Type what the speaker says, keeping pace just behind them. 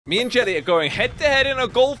Me and Jelly are going head-to-head in a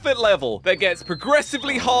golf-it level that gets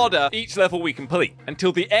progressively harder each level we complete,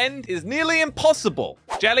 until the end is nearly impossible.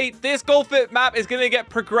 Jelly, this golf-it map is going to get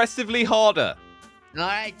progressively harder. All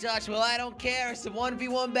right, Josh, well, I don't care. It's a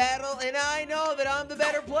 1v1 battle, and I know that I'm the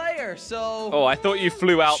better player, so... Oh, I thought you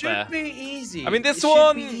flew out there. Should be easy. I mean, this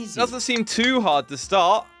one doesn't seem too hard to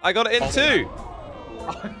start. I got it in too.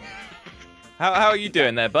 How are you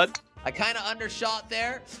doing there, bud? I kind of undershot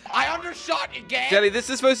there. I undershot again. Jelly, this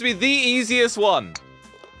is supposed to be the easiest one.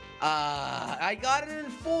 I got it in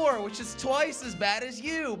 4, which is twice as bad as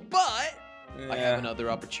you, but I have another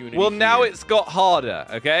opportunity. Well, now here. it's got harder,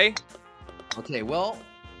 okay? Okay, well,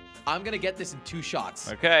 I'm going to get this in 2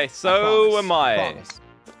 shots. Okay, so am I. Promise.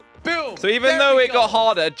 Boom. So even though it got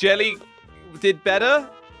harder, Jelly did better.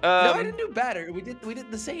 No, I didn't do better. We did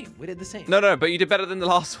the same. We did the same. No, but you did better than the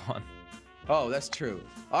last one. Oh, that's true.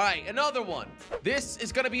 All right, another one. This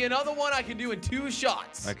is going to be another one I can do in 2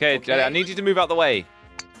 shots. Okay, Jelly, I need you to move out the way.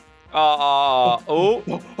 No!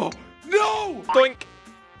 Doink!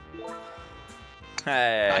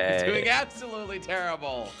 Hey. I'm doing absolutely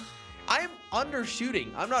terrible. I'm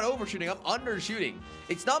undershooting. I'm not overshooting. I'm undershooting.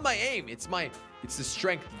 It's not my aim. It's the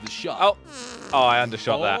strength of the shot. Oh, I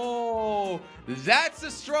undershot that. Oh, that's a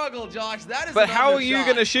struggle, Josh. That is. But how are you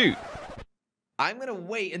going to shoot? I'm going to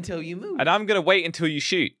wait until you move. And I'm going to wait until you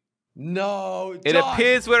shoot. No, Josh, it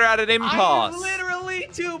appears we're at an impasse. I'm literally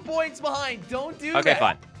 2 points behind. Don't do that. Okay,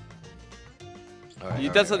 fine.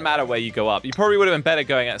 It doesn't matter where you go up. You probably would have been better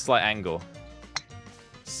going at a slight angle.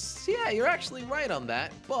 Yeah, you're actually right on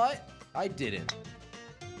that, but I didn't.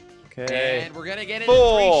 Okay. And we're going to get into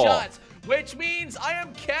 3 shots, which means I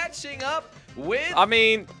am catching up with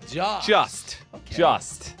Josh. Just.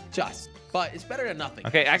 But it's better than nothing.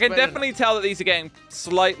 Okay, I can definitely tell that these are getting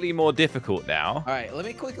slightly more difficult now. All right, let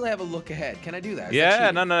me quickly have a look ahead. Can I do that?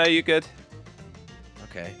 No, you're good.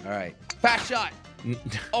 Okay, all right. Fast shot.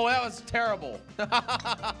 Oh, that was terrible.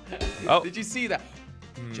 Oh. Did you see that?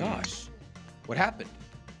 Josh, what happened?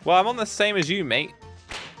 Well, I'm on the same as you, mate.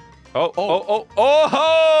 Oh!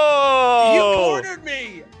 You cornered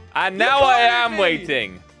me! And now I am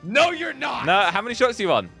waiting. No, you're not. No, how many shots are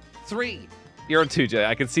you on? 3. You're on 2, Jay.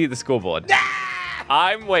 I can see the scoreboard. Ah!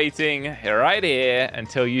 I'm waiting right here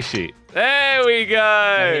until you shoot. There we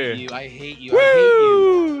go. I hate you.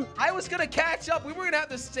 I was going to catch up. We were going to have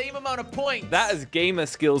the same amount of points. That is gamer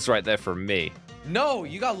skills right there from me. No,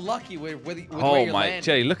 you got lucky with where you're landing. Oh, my.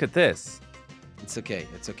 Jay, look at this. It's okay.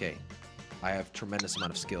 It's okay. I have tremendous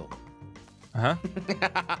amount of skill. Uh-huh.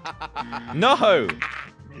 No.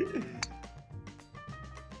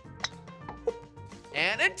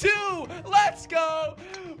 And a 2. Let's go.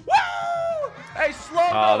 Woo! Hey, Slogo.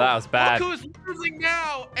 Oh, that was bad. Look who's losing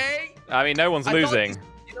now, eh? I mean, no one's losing.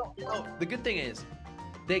 You know, the good thing is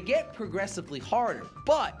they get progressively harder,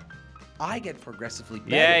 but I get progressively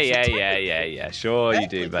better. Yeah. Sure you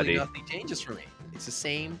do, buddy. Nothing changes for me. It's the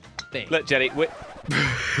same thing. Look, Jelly.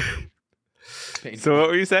 So what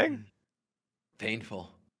were you saying? Painful.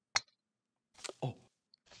 Oh,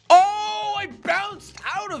 I bounced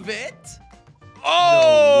out of it.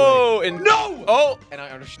 Oh! No! Oh! And I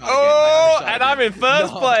undershot again. And I'm in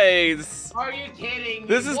first place. Are you kidding me?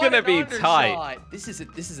 This is going to be tight. This is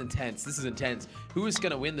intense. This is intense. Who is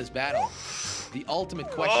going to win this battle? The ultimate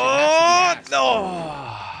question has to be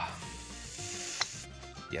asked.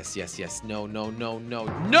 Yes. No.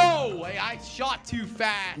 I shot too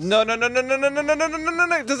fast. No.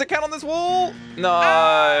 Does it count on this wall? No.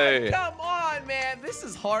 Oh, come on, man. This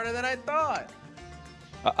is harder than I thought.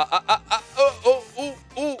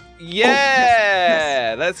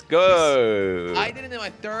 Yeah. Let's go. Yes. I did it in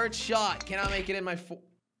my 3rd shot. Can I make it in my 4th?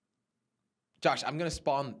 Josh, I'm going to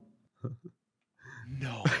spawn.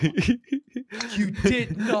 No. You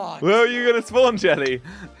did not. Where are you going to spawn, Jelly?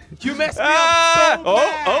 You messed me up so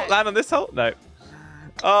bad. Land on this hole? No.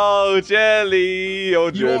 Oh, Jelly.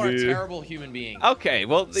 Oh, Jelly. You are a terrible human being. Okay,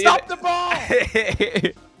 well. Stop the ball.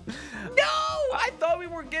 No, I thought we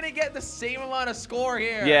were going to get the same amount of score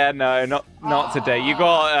here. Yeah, no, not today. You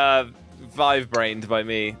got 5-brained by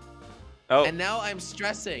me. Oh. And now I'm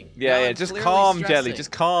stressing. Yeah, just calm, stressing. Jelly.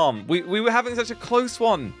 Just calm. We were having such a close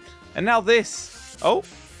one. And now this. Oh.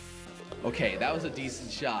 Okay, that was a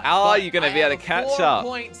decent shot. How are you going to be able to catch up?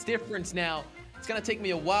 4 points difference now. It's going to take me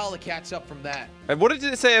a while to catch up from that. And what did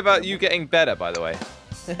it say about you getting better, by the way?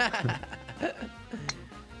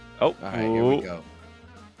 Oh. All right, here we go.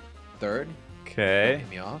 3rd. Okay. Don't hit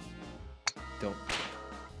me off. Don't.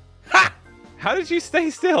 Ha! How did you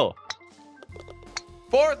stay still?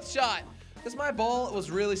 4th shot. Because my ball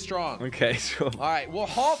was really strong. Okay, sure. All right, we're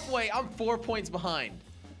halfway. I'm 4 points behind.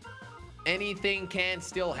 Anything can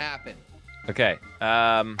still happen. Okay.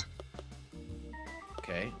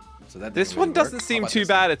 Okay. So that This didn't one really doesn't work. How seem about too this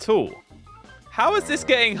bad at all. How is this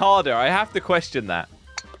getting harder? I have to question that.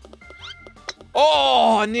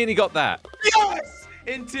 Oh, I nearly got that. Yes!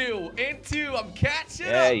 In two. I'm catching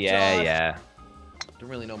up, Josh. Yeah. Don't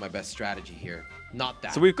really know my best strategy here. Not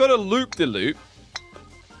that. So we've got a loop-de-loop.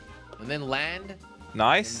 And then land.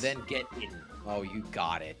 Nice. And then get in. Oh, you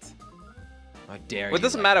got it. How dare you? Well, it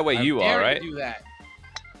doesn't matter where you are, right? Do that.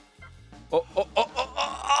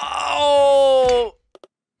 Oh!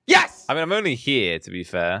 Yes! I mean, I'm only here, to be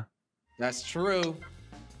fair. That's true.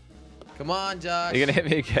 Come on, Josh. Are you going to hit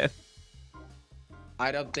me again?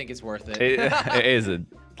 I don't think it's worth it. It isn't.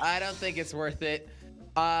 I don't think it's worth it.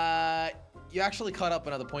 You actually caught up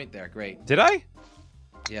another point there. Great. Did I?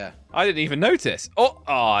 Yeah. I didn't even notice. Oh,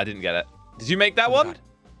 I didn't get it. Did you make that one?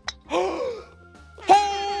 Holy!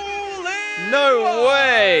 No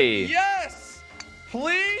way! Yes!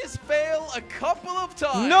 Please fail a couple of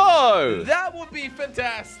times. No! That would be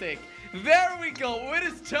fantastic. There we go. It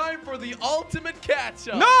is time for the ultimate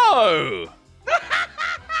catch-up. No!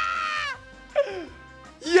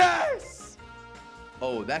 Yes!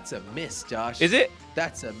 Oh, that's a miss, Josh. Is it?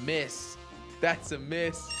 That's a miss. That's a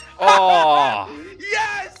miss. Oh!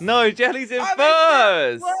 Yes! No, Jelly's in I'm in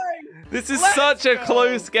first! first place. This is Let's such a go.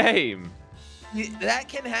 close game. That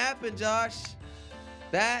can happen, Josh.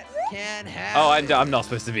 That can happen. Oh, I'm not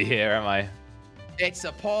supposed to be here, am I? It's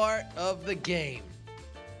a part of the game.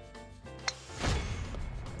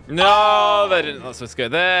 No, they didn't. Not supposed to go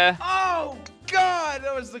there. Oh, God.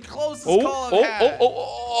 That was the closest call I've had.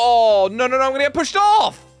 Oh, no, I'm going to get pushed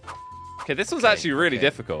off. Okay, this was actually really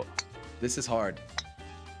difficult. This is hard.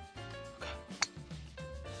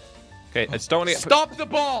 Okay, I just don't want to get... Stop the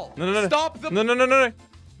ball. No. Stop the... No.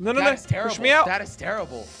 That is terrible. Push me out. That is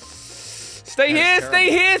terrible. Stay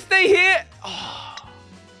here. Oh.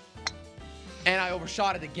 And I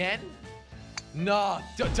overshot it again. No.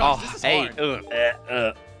 Josh, this is 8.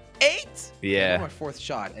 hard. 8? Yeah. My fourth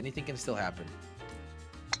shot. Anything can still happen.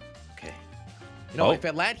 Okay. You know, if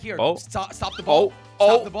I land here, stop the ball.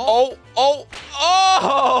 Stop the ball. Oh!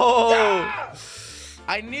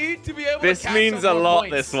 I need to be able This to catch means a some more lot,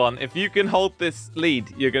 points. this one. If you can hold this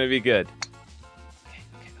lead, you're going to be good. Okay.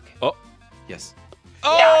 Oh. Yes.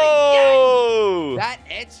 Oh! That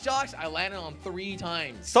edge, Josh, I landed on 3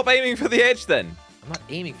 times. Stop aiming for the edge, then. I'm not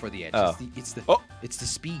aiming for the edge. Oh. It's the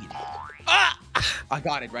speed. Ah! I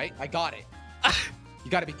got it, right? I got it. You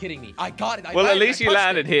got to be kidding me. I got it. Well, at least you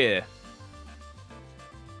landed here.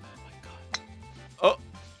 Oh, my God. Oh.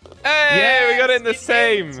 Hey, we got it in the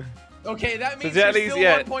same. Okay, that means So you're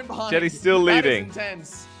still 1 point behind. Jelly's still leading. That is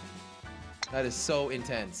intense. That is so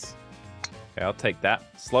intense. Okay, I'll take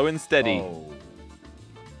that. Slow and steady. Oh.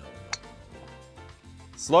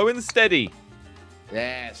 Slow and steady.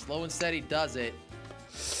 Yeah, slow and steady does it.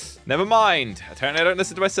 Never mind. Apparently I don't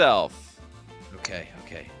listen to myself. Okay.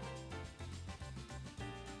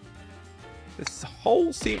 This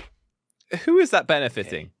whole scene... Who is that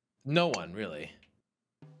benefiting? No one, really.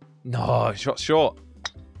 No, short.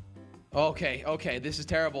 Okay, this is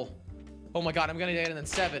terrible. Oh my God, I'm gonna get it in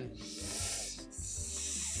 7.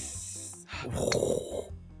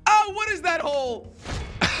 Oh, what is that hole?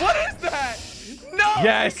 What is that? No!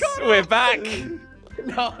 Yes, we're back.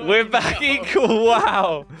 No, We're back equal.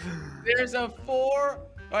 Wow. There's 4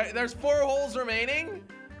 holes remaining,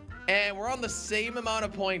 and we're on the same amount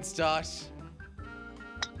of points, Josh.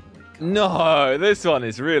 No, this one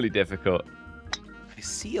is really difficult. I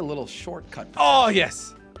see a little shortcut. Oh,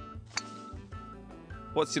 yes.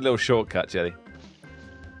 What's your little shortcut, Jelly?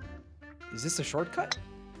 Is this a shortcut?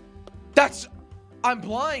 I'm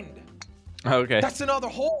blind. Okay. That's another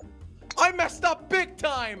hole. I messed up big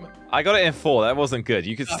time. I got it in 4. That wasn't good.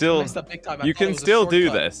 You can still... I messed up big time. You can still do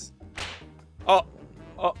this. Oh.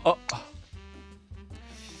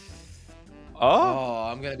 Oh,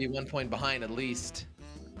 I'm going to be 1 point behind at least.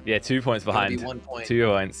 Yeah, 2 points behind. Be 1 point. 2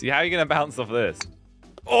 points. How are you going to bounce off this?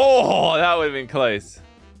 Oh, that would have been close.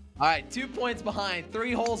 All right, 2 points behind.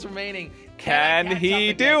 3 holes remaining. Can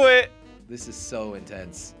he do it? This is so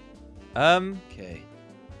intense. Okay.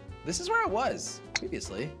 This is where I was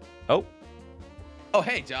previously. Oh. Oh,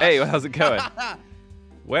 hey, Josh. Hey, how's it going?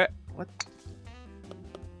 Where? What?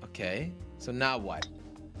 Okay. So now what?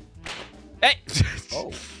 Hey!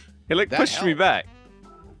 Oh. He like pushed me back.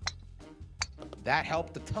 That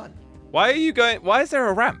helped a ton. Why are you going? Why is there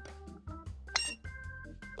a ramp?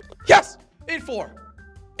 Yes! In 4.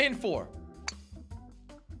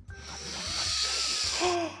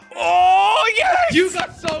 Oh, yes! You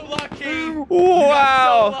got so lucky. Wow. You got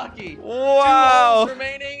so lucky. Wow. 2 holes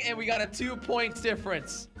remaining, and we got a 2 points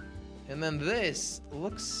difference. And then this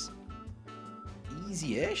looks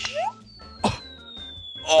easy-ish.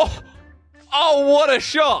 Oh, what a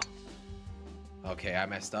shot. Okay, I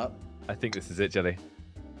messed up. I think this is it, Jelly.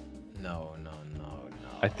 No.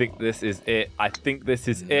 I think this is it. I think this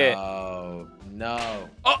is it. No.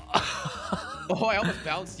 Oh. Oh, I almost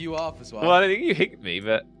bounced you off as well. Well, I think you hit me,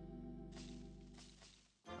 but...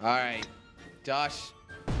 All right, Josh.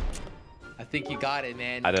 I think you got it,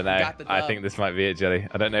 man. I don't know. I think this might be it, Jelly.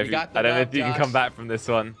 I don't know if you can come back from this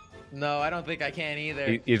one. No, I don't think I can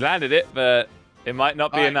either. You landed it, but it might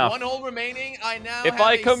not be enough. 1 hole remaining. I now if have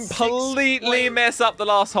I a completely mess up the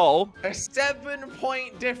last hole, a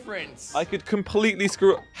 7-point difference. I could completely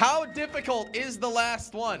screw up. How difficult is the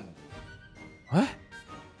last one? What?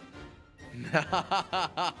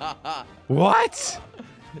 What?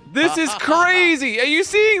 This is crazy. Are you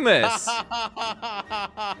seeing this?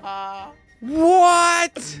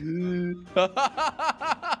 What?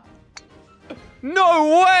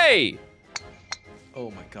 No way. Oh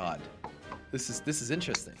my God. This is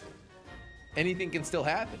interesting. Anything can still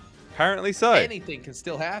happen. Apparently so. Anything can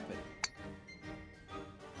still happen.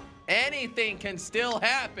 Anything can still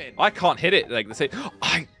happen. I can't hit it like this.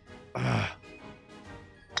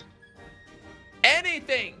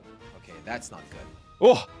 Anything. Okay, that's not good.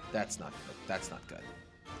 Oh, that's not good. That's not good.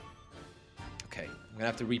 Okay, I'm gonna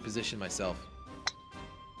have to reposition myself.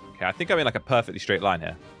 Okay, I think I'm in like a perfectly straight line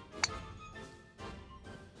here.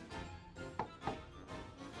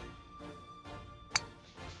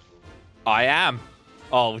 I am.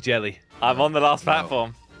 Oh, Jelly. I'm on the last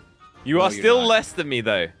platform. You are still less than me,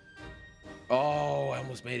 though. Oh, I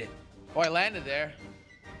almost made it. Oh, I landed there.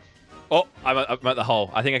 Oh, I'm at the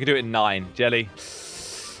hole. I think I can do it in 9. Jelly.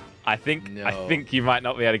 I think you might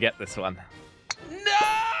not be able to get this one.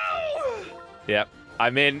 No! Yep.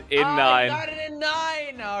 I'm in 9. I got it in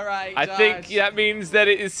 9. All right, I think that means that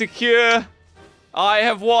it is secure. I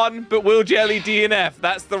have won, but will Jelly DNF?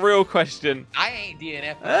 That's the real question. I ain't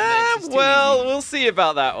DNF. Well, we'll see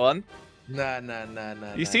about that one. Nah.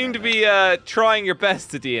 You seem to be trying your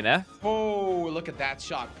best to DNF. Oh, look at that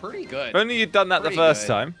shot. Pretty good. If only you'd done that the first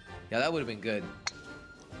time. Yeah, that would have been good.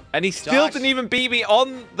 And he still didn't even beat me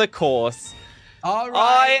on the course. All right.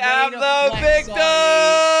 I am the victor!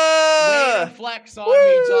 Way to flex on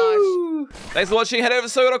me, Josh. Thanks for watching. Head over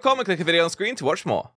to Slogo.com and click a video on screen to watch more.